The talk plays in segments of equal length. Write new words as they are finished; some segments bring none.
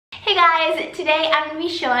Hey guys, today I'm going to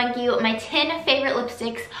be showing you my 10 favorite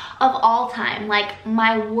lipsticks of all time, like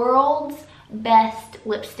my world's best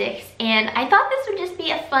lipsticks, and I thought this would just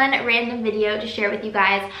be a fun random video to share with you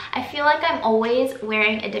guys. I feel like I'm always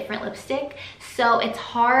wearing a different lipstick, so it's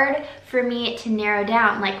hard for me to narrow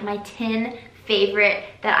down like my 10 favorite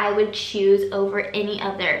that I would choose over any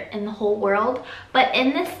other in the whole world. But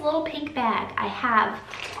in this little pink bag, I have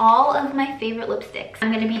all of my favorite lipsticks.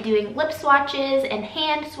 I'm going to be doing lip swatches and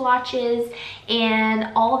hand swatches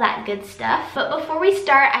and all that good stuff. But before we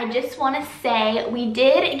start, I just want to say we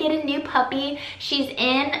did get a new puppy. She's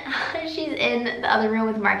in the other room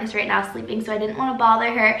with Marcus right now sleeping, so I didn't want to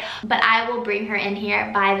bother her, but I will bring her in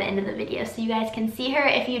here by the end of the video so you guys can see her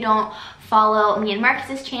if you don't follow me and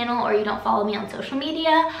Marcus's channel or you don't follow me on social media,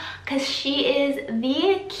 because she is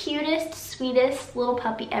the cutest, sweetest little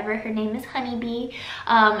puppy ever. Her name is Honeybee.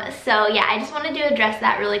 So yeah, I just wanted to address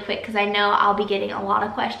that really quick because I know I'll be getting a lot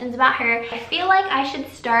of questions about her. I feel like I should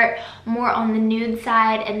start more on the nude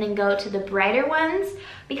side and then go to the brighter ones,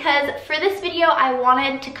 because for this video I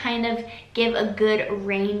wanted to kind of give a good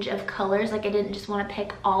range of colors. Like I didn't just want to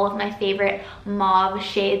pick all of my favorite mauve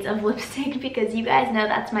shades of lipstick, because you guys know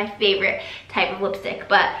that's my favorite type of lipstick,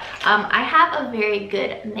 but I have a very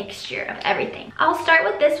good mixture of everything. I'll start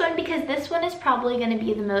with this one because this one is probably going to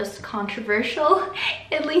be the most controversial,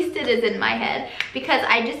 at least it is in my head, because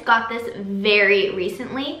I just got this very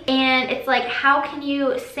recently, and it's like, how can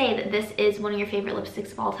you say that this is one of your favorite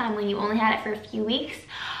lipsticks of all time when you only had it for a few weeks?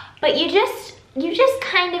 But you just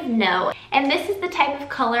kind of know. And this is the type of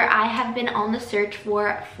color I have been on the search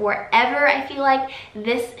for forever. I feel like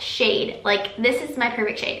this shade, like this is my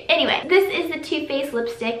perfect shade. Anyway, this is the Too Faced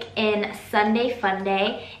lipstick in Sunday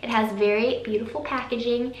Funday. It has very beautiful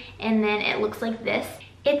packaging, and then it looks like this.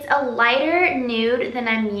 It's a lighter nude than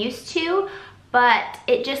I'm used to, but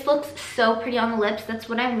it just looks so pretty on the lips. That's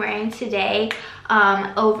what I'm wearing today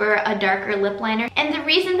over a darker lip liner. And the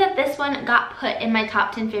reason that this one got put in my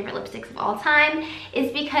top 10 favorite lipsticks of all time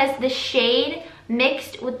is because the shade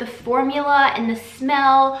mixed with the formula and the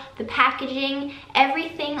smell, the packaging,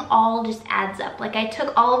 everything all just adds up. Like I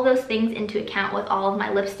took all of those things into account with all of my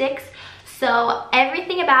lipsticks. So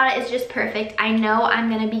everything about it is just perfect. I know I'm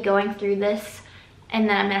gonna be going through this and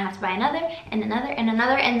then I'm gonna have to buy another and another and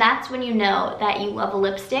another, and that's when you know that you love a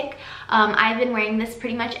lipstick. I've been wearing this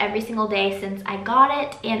pretty much every single day since I got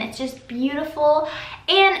it, and it's just beautiful.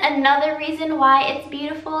 And another reason why it's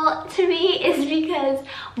beautiful to me is because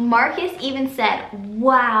Marcus even said,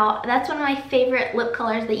 wow, that's one of my favorite lip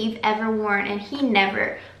colors that you've ever worn, and he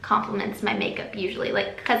never compliments my makeup usually,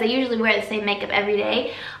 like, because I usually wear the same makeup every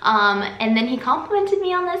day, and then he complimented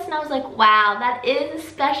me on this, and I was like, wow, that is a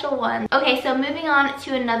special one. Okay, so moving on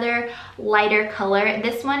to another lighter color.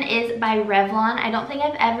 This one is by Revlon. I don't think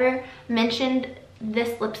I've ever mentioned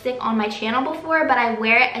this lipstick on my channel before, but I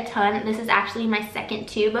wear it a ton. This is actually my second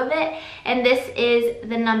tube of it, and this is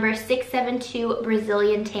the number 672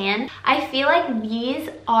 Brazilian Tan. I feel like these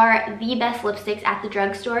are the best lipsticks at the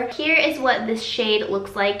drugstore. Here is what this shade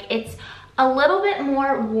looks like. It's a little bit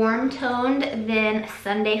more warm toned than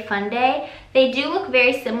Sunday Funday. They do look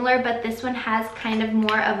very similar, but this one has kind of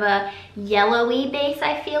more of a yellowy base,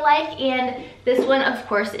 I feel like, and this one of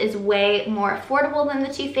course is way more affordable than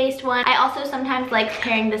the Too Faced one. I also sometimes like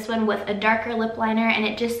pairing this one with a darker lip liner, and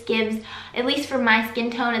it just gives, at least for my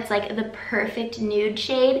skin tone, it's like the perfect nude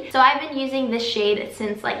shade. So I've been using this shade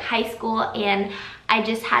since like high school, and I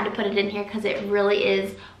just had to put it in here because it really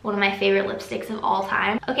is one of my favorite lipsticks of all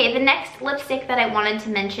time. Okay, the next lipstick that I wanted to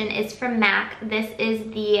mention is from MAC. This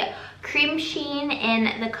is the Cream Sheen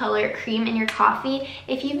in the color Cream in Your Coffee.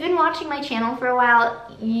 If you've been watching my channel for a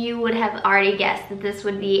while, you would have already guessed that this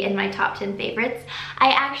would be in my top 10 favorites.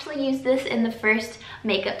 I actually used this in the first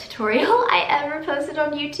makeup tutorial I ever posted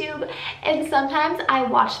on YouTube, and sometimes I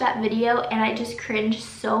watch that video and I just cringe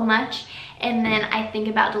so much, and then I think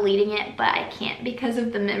about deleting it, but I can't because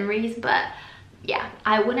of the memories. But yeah,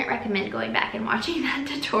 I wouldn't recommend going back and watching that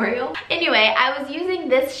tutorial. Anyway, I was using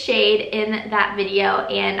this shade in that video,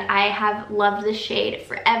 and I have loved this shade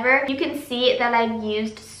forever. You can see that I've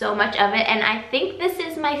used so much of it, and I think this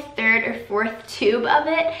is my third or fourth tube of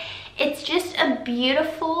it. It's just a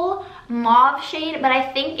beautiful mauve shade, but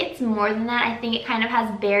I think it's more than that. I think it kind of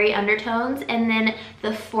has berry undertones, and then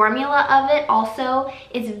the formula of it also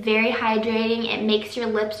is very hydrating. It makes your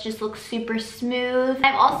lips just look super smooth.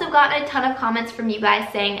 I've also gotten a ton of comments from you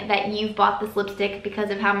guys saying that you've bought this lipstick because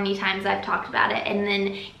of how many times I've talked about it, and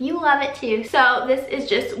then you love it too. So this is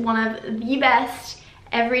just one of the best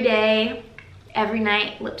everyday, every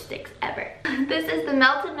night lipsticks ever. This is the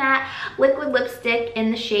Melted Matte liquid lipstick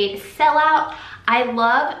in the shade Sellout. I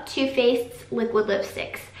love Too Faced's liquid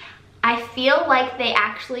lipsticks. I feel like they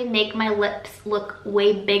actually make my lips look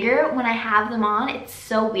way bigger when I have them on. It's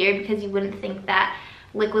so weird because you wouldn't think that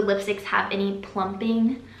liquid lipsticks have any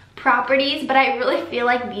plumping properties, but I really feel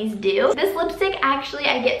like these do. This lipstick, actually,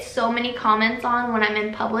 I get so many comments on when I'm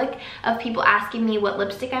in public of people asking me what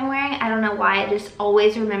lipstick I'm wearing. I don't know why, I just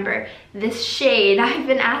always remember this shade. I've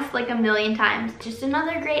been asked like a million times. Just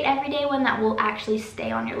another great everyday one that will actually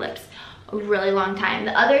stay on your lips a really long time.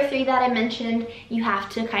 The other three that I mentioned, you have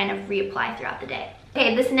to kind of reapply throughout the day.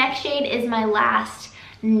 Okay, this next shade is my last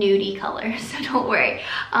nudie color, so don't worry.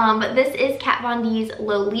 But this is Kat Von D's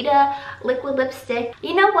Lolita liquid lipstick.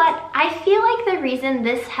 You know what? I feel like the reason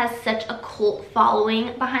this has such a cult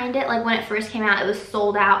following behind it, like when it first came out, it was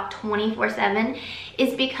sold out 24/7,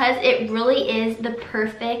 is because it really is the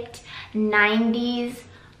perfect 90s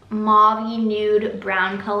mauve nude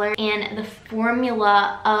brown color, and the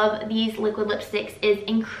formula of these liquid lipsticks is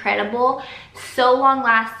incredible. So long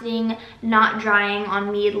lasting, not drying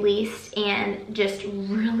on me at least, and just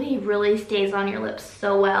really stays on your lips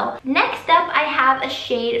so well. Next up, I have a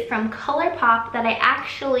shade from ColourPop that I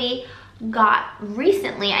actually got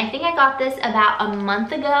recently. I think I got this about a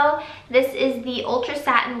month ago. This is the Ultra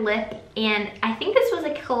Satin Lip, and I think this was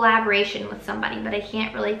a collaboration with somebody, but I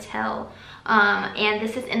can't really tell. And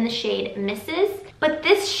this is in the shade Mrs. But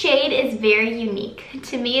this shade is very unique,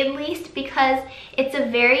 to me at least, because it's a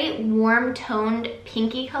very warm toned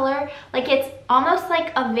pinky color. Like, it's almost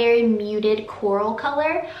like a very muted coral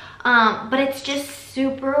color, but it's just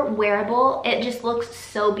super wearable. It just looks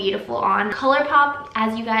so beautiful on. ColourPop,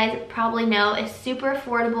 as you guys probably know, is super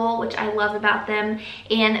affordable, which I love about them,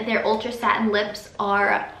 and their Ultra Satin lips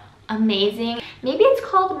are amazing. Maybe it's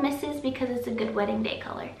called Mrs. because it's a good wedding day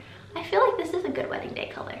color. I feel like this is a good wedding day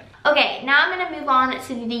color. Okay, now I'm gonna move on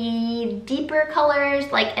to the deeper colors,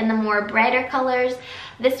 like in the more brighter colors.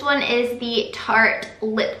 This one is the Tarte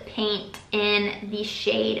Lip Paint in the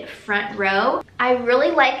shade Front Row. I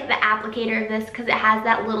really like the applicator of this because it has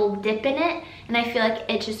that little dip in it, and I feel like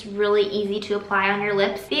it's just really easy to apply on your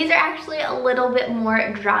lips. These are actually a little bit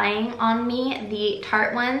more drying on me, the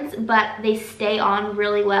Tarte ones, but they stay on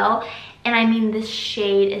really well. And I mean, this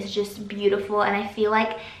shade is just beautiful, and I feel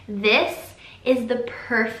like this is the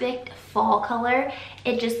perfect fall color.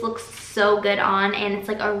 It just looks so good on, and it's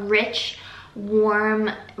like a rich,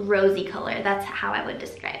 warm, rosy color. That's how I would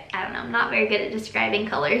describe it. I don't know, I'm not very good at describing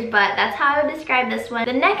colors, but that's how I would describe this one.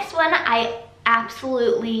 The next one, I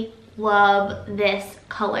absolutely love this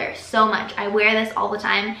color so much. I wear this all the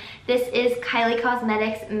time. This is Kylie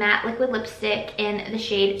Cosmetics Matte Liquid Lipstick in the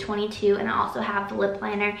shade 22, and I also have the lip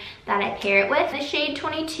liner that I pair it with. The shade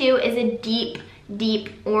 22 is a deep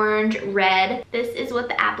orange red. This is what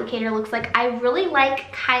the applicator looks like. I really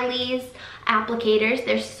like Kylie's applicators.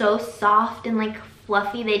 They're so soft and like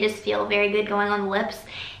fluffy. They just feel very good going on the lips.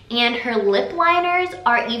 And her lip liners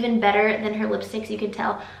are even better than her lipsticks. You can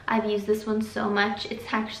tell I've used this one so much. It's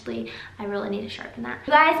actually, I really need to sharpen that.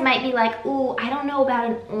 You guys might be like, ooh, I don't know about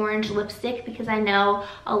an orange lipstick, because I know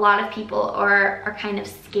a lot of people are kind of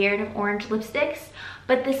scared of orange lipsticks.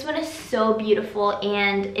 But this one is so beautiful,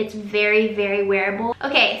 and it's very wearable.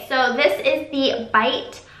 Okay, so this is the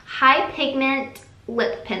Bite High Pigment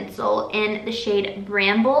lip pencil in the shade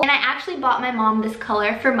Bramble, and I actually bought my mom this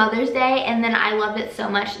color for Mother's Day, and then I loved it so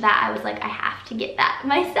much that I was like, I have to get that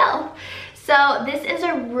myself. So this is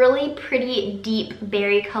a really pretty deep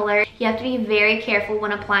berry color. You have to be very careful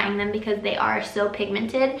when applying them because they are so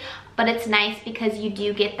pigmented, but it's nice because you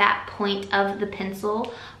do get that point of the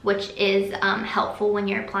pencil, which is helpful when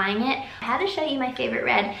you're applying it. I had to show you my favorite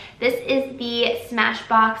red. This is the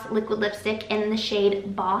Smashbox liquid lipstick in the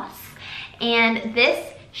shade Boss. And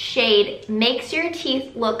this shade makes your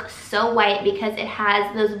teeth look so white because it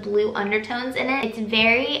has those blue undertones in it. It's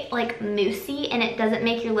very like moussey, and it doesn't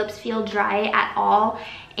make your lips feel dry at all.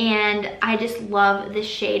 And I just love this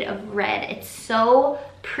shade of red. It's so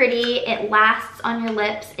pretty. It lasts on your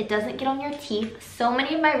lips. It doesn't get on your teeth. So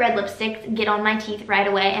many of my red lipsticks get on my teeth right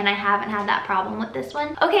away, and I haven't had that problem with this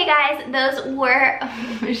one. Okay guys, those were,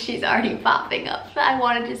 she's already popping up. I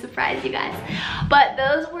wanted to surprise you guys. But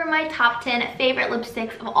those were my top 10 favorite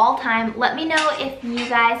lipsticks of all time. Let me know if you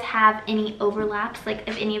guys have any overlaps, like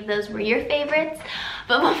if any of those were your favorites.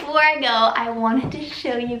 But before I go, I wanted to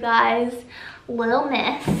show you guys Little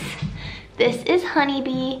Miss. This is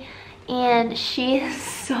Honeybee, and she is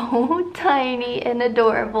so tiny and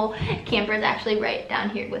adorable. Camper's actually right down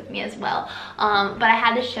here with me as well. But I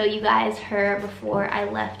had to show you guys her before I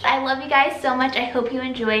left. I love you guys so much. I hope you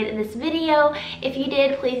enjoyed this video. If you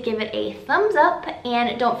did, please give it a thumbs up,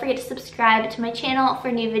 and don't forget to subscribe to my channel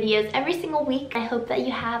for new videos every single week. I hope that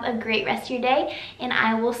you have a great rest of your day, and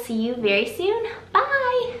I will see you very soon.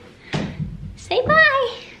 Bye! Say bye.